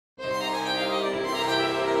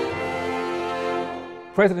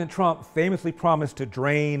President Trump famously promised to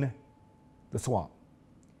drain the swamp.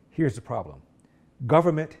 Here's the problem.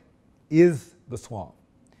 Government is the swamp.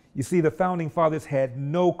 You see, the founding fathers had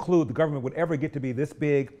no clue the government would ever get to be this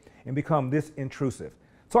big and become this intrusive.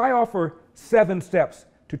 So I offer 7 steps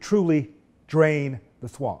to truly drain the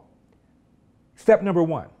swamp. Step number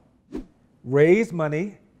 1, raise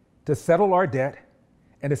money to settle our debt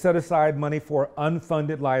and to set aside money for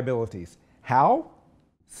unfunded liabilities. How?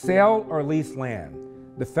 Sell or lease land.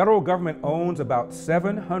 The federal government owns about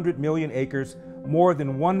 700 million acres, more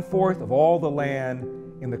than 1/4 of all the land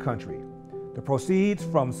in the country. The proceeds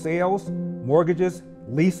from sales, mortgages,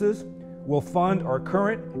 leases will fund our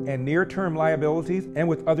current and near-term liabilities, and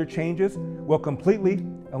with other changes, will completely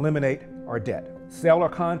eliminate our debt. Sell or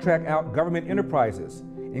contract out government enterprises,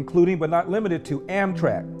 including but not limited to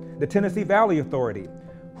Amtrak, the Tennessee Valley Authority,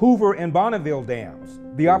 Hoover and Bonneville dams,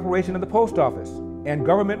 the operation of the post office, and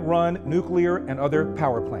government-run nuclear and other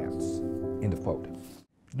power plants. End of quote.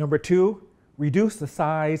 Number 2, reduce the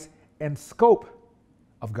size and scope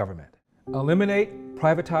of government. Eliminate,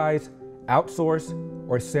 privatize, outsource,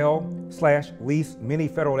 or sell/lease many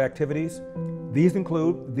federal activities. These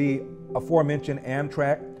include the aforementioned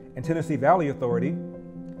Amtrak and Tennessee Valley Authority.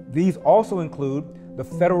 These also include the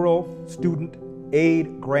federal student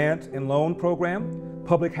aid grant and loan program,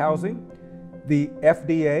 public housing, the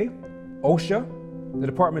FDA, OSHA, the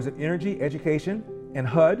Departments of Energy, Education, and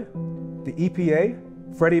HUD, the EPA,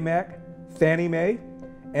 Freddie Mac, Fannie Mae,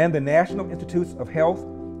 and the National Institutes of Health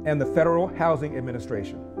and the Federal Housing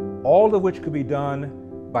Administration, all of which could be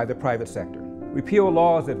done by the private sector. Repeal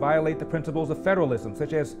laws that violate the principles of federalism,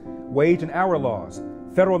 such as wage and hour laws,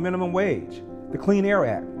 federal minimum wage, the Clean Air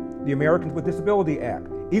Act, the Americans with Disability Act,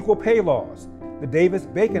 equal pay laws, the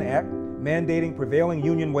Davis-Bacon Act, mandating prevailing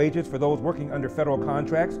union wages for those working under federal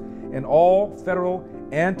contracts, and all federal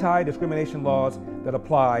anti-discrimination laws that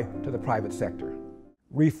apply to the private sector.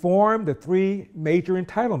 Reform the 3 major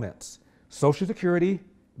entitlements: Social Security,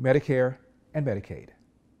 Medicare, and Medicaid.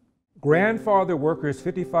 Grandfather workers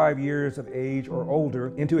 55 years of age or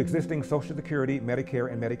older into existing Social Security,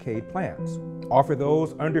 Medicare, and Medicaid plans. Offer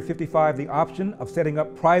those under 55 the option of setting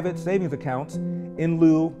up private savings accounts in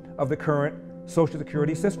lieu of the current Social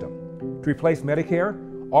Security system. To replace Medicare,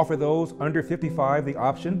 offer those under 55 the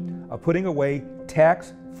option of putting away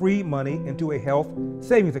tax-free money into a health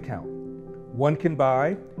savings account. One can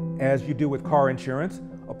buy, as you do with car insurance,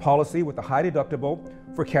 a policy with a high deductible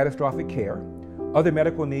for catastrophic care. Other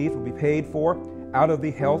medical needs will be paid for out of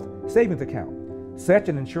the health savings account. Such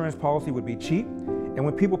an insurance policy would be cheap, and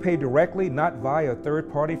when people pay directly, not via a third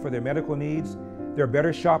party for their medical needs, they're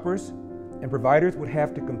better shoppers, and providers would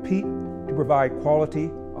have to compete to provide quality,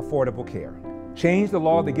 affordable care. Change the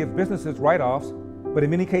law that gives businesses write-offs, but in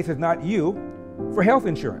many cases not you, for health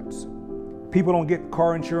insurance. People don't get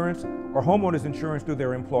car insurance or homeowners insurance through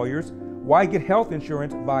their employers. Why get health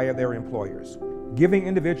insurance via their employers? Giving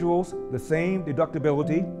individuals the same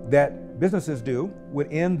deductibility that businesses do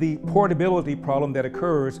would end the portability problem that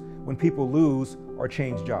occurs when people lose or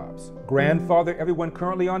change jobs. Grandfather everyone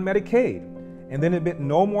currently on Medicaid, and then admit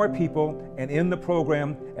no more people and end the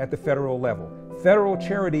program at the federal level. Federal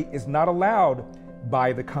charity is not allowed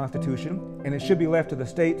by the Constitution, and it should be left to the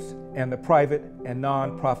states and the private and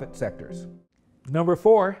non-profit sectors. Number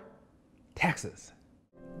 4, taxes.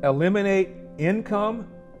 Eliminate income,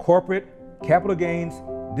 corporate, capital gains,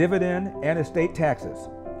 dividend, and estate taxes.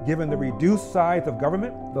 Given the reduced size of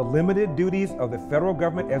government, the limited duties of the federal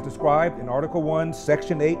government as described in Article 1,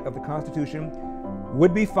 Section 8 of the Constitution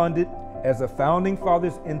would be funded as the Founding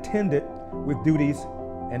Fathers intended with duties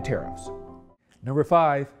and tariffs. Number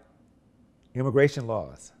 5, immigration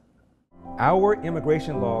laws. Our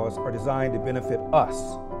immigration laws are designed to benefit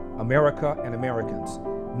us, America and Americans,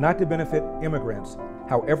 not to benefit immigrants,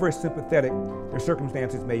 however sympathetic their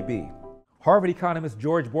circumstances may be. Harvard economist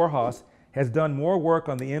George Borjas has done more work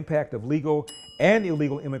on the impact of legal and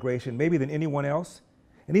illegal immigration maybe than anyone else.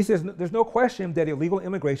 And he says there's no question that illegal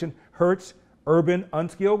immigration hurts urban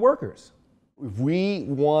unskilled workers. If we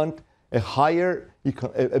want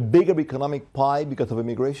a bigger economic pie because of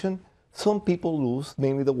immigration, some people lose,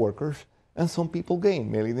 mainly the workers, and some people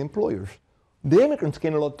gain, mainly the employers. The immigrants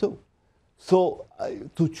gain a lot too. So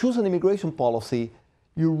to choose an immigration policy,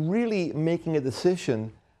 you're really making a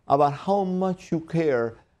decision about how much you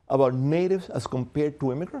care about natives as compared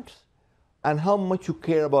to immigrants, and how much you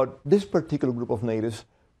care about this particular group of natives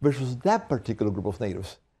versus that particular group of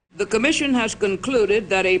natives. The Commission has concluded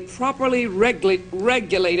that a properly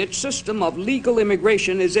regulated system of legal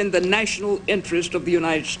immigration is in the national interest of the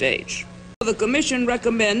United States. The Commission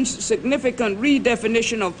recommends significant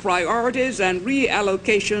redefinition of priorities and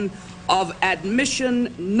reallocation of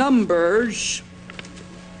admission numbers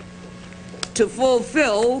to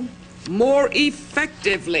fulfill more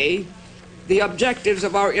effectively the objectives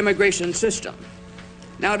of our immigration system.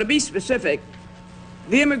 Now, to be specific,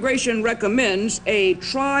 the immigration recommends a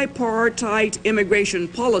tripartite immigration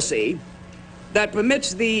policy that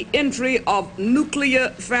permits the entry of nuclear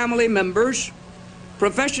family members,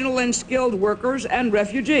 professional and skilled workers, and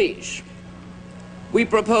refugees. We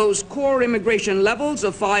propose core immigration levels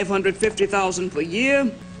of 550,000 per year.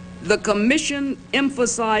 The Commission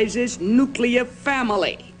emphasizes nuclear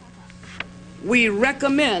family. We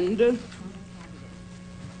recommend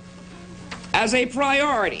as a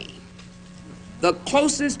priority the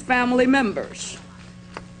closest family members,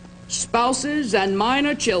 spouses and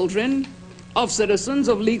minor children of citizens,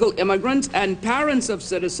 of legal immigrants, and parents of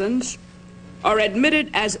citizens are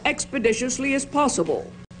admitted as expeditiously as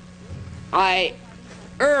possible. I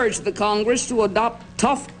urge the Congress to adopt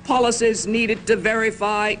tough policies needed to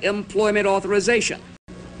verify employment authorization.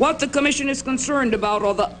 What the Commission is concerned about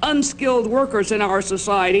are the unskilled workers in our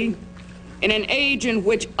society in an age in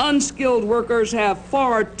which unskilled workers have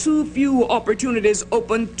far too few opportunities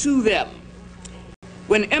open to them.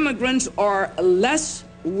 When immigrants are less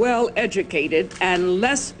well educated and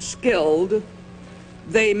less skilled,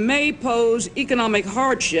 they may pose economic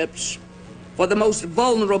hardships for the most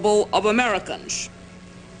vulnerable of Americans,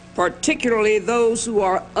 particularly those who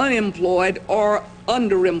are unemployed or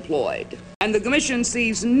underemployed. And the Commission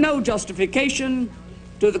sees no justification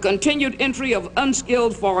to the continued entry of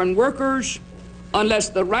unskilled foreign workers unless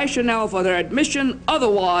the rationale for their admission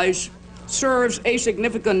otherwise serves a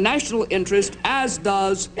significant national interest, as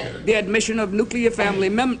does the admission of nuclear family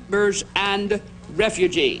members and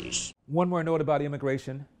refugees. One more note about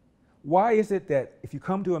immigration. Why is it that if you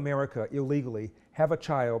come to America illegally, have a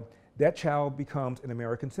child, that child becomes an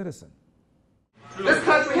American citizen? This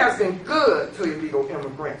country has been good to illegal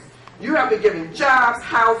immigrants. You have been giving jobs,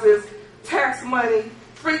 houses, tax money,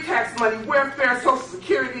 free tax money, welfare, Social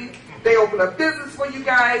Security. They open up business for you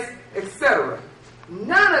guys, etc.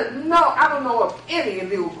 I don't know of any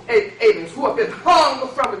illegal aliens who have been hung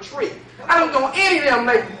from a tree. I don't know any of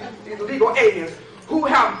them illegal aliens who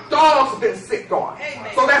have dogs been sick on.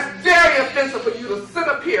 So that's very offensive for you to sit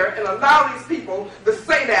up here and allow these people to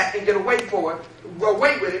say that and get away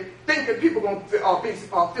with it, thinking people are going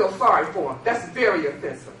to feel sorry for them. That's very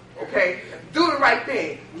offensive. Okay? Do the right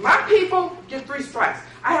thing. My people get 3 strikes.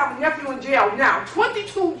 I have a nephew in jail now,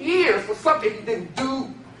 22 years for something he didn't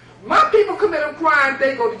do. My people commit a crime,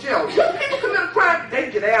 they go to jail. Your people commit a crime,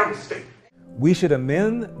 they get amnesty. We should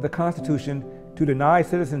amend the Constitution to deny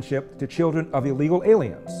citizenship to children of illegal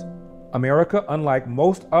aliens. America, unlike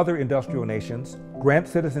most other industrial nations,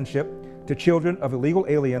 grants citizenship to children of illegal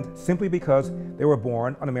aliens simply because they were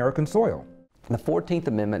born on American soil. The 14th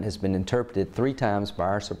Amendment has been interpreted 3 times by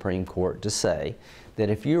our Supreme Court to say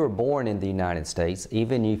that if you were born in the United States,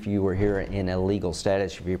 even if you were here in a legal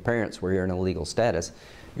status, if your parents were here in a legal status,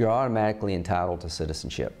 you're automatically entitled to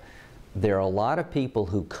citizenship. There are a lot of people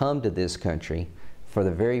who come to this country for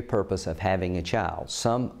the very purpose of having a child.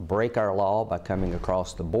 Some break our law by coming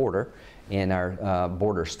across the border in our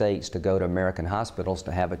border states to go to American hospitals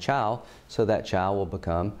to have a child, so that child will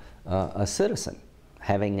become a citizen,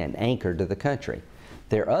 having an anchor to the country.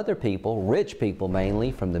 There are other people, rich people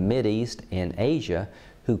mainly from the Mideast and Asia,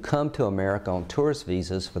 who come to America on tourist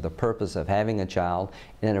visas for the purpose of having a child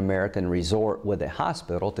in an American resort with a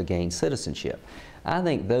hospital to gain citizenship. I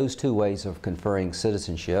think those 2 ways of conferring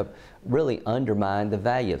citizenship really undermine the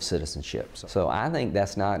value of citizenship. So I think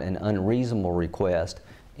that's not an unreasonable request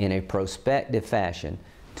in a prospective fashion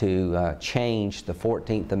to change the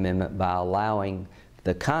 14th Amendment by allowing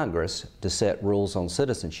the Congress to set rules on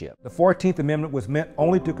citizenship. The 14th Amendment was meant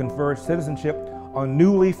only to confer citizenship on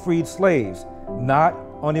newly freed slaves, not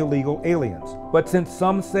on illegal aliens. But since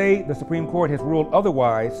some say the Supreme Court has ruled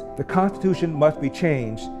otherwise, the Constitution must be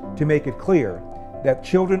changed to make it clear that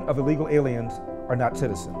children of illegal aliens are not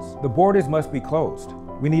citizens. The borders must be closed.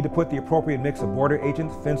 We need to put the appropriate mix of border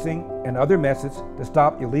agents, fencing, and other methods to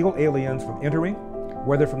stop illegal aliens from entering,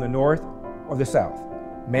 whether from the north or the south.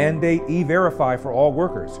 Mandate E-Verify for all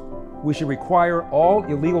workers. We should require all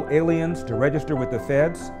illegal aliens to register with the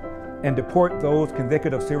feds and deport those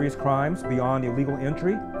convicted of serious crimes beyond illegal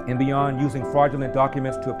entry and beyond using fraudulent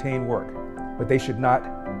documents to obtain work. But they should not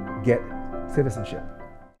get citizenship.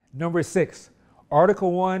 Number 6,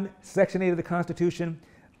 Article 1, Section 8 of the Constitution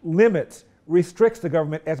restricts the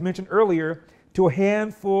government, as mentioned earlier, to a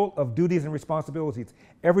handful of duties and responsibilities.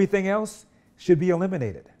 Everything else should be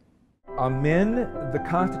eliminated. Amend the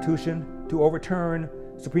Constitution to overturn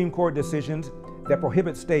Supreme Court decisions that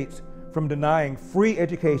prohibit states from denying free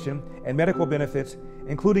education and medical benefits,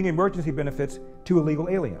 including emergency benefits, to illegal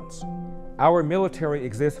aliens. Our military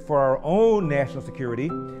exists for our own national security.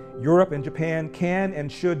 Europe and Japan can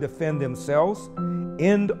and should defend themselves,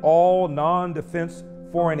 end all non-defense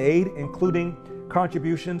foreign aid, including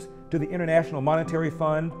contributions to the International Monetary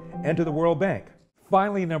Fund and to the World Bank.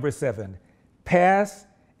 Finally, number 7, pass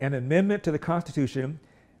an amendment to the Constitution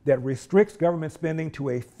that restricts government spending to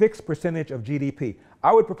a fixed percentage of GDP.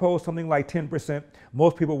 I would propose something like 10%.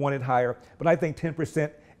 Most people want it higher, but I think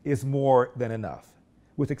 10% is more than enough,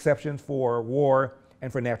 with exceptions for war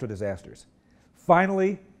and for natural disasters.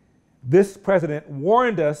 Finally, this president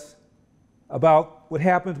warned us about what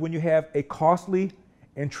happens when you have a costly,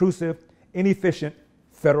 intrusive, inefficient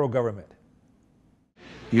federal government.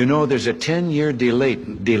 You know, there's a 10-year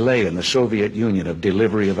delay in the Soviet Union of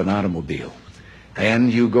delivery of an automobile.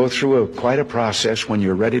 And you go through quite a process when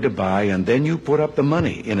you're ready to buy, and then you put up the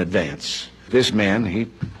money in advance. This man, he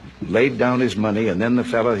laid down his money, and then the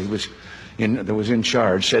fellow that was in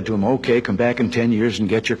charge said to him, "Okay, come back in 10 years and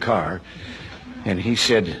get your car." And he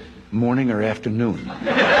said, "Morning or afternoon?"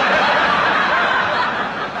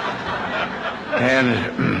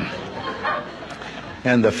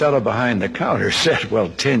 And the fellow behind the counter said, "Well,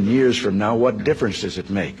 10 years from now, what difference does it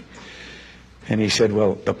make?" And he said,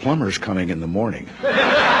 "Well, the plumber's coming in the morning."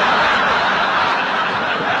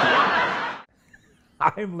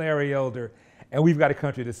 I'm Larry Elder, and we've got a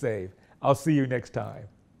country to save. I'll see you next time.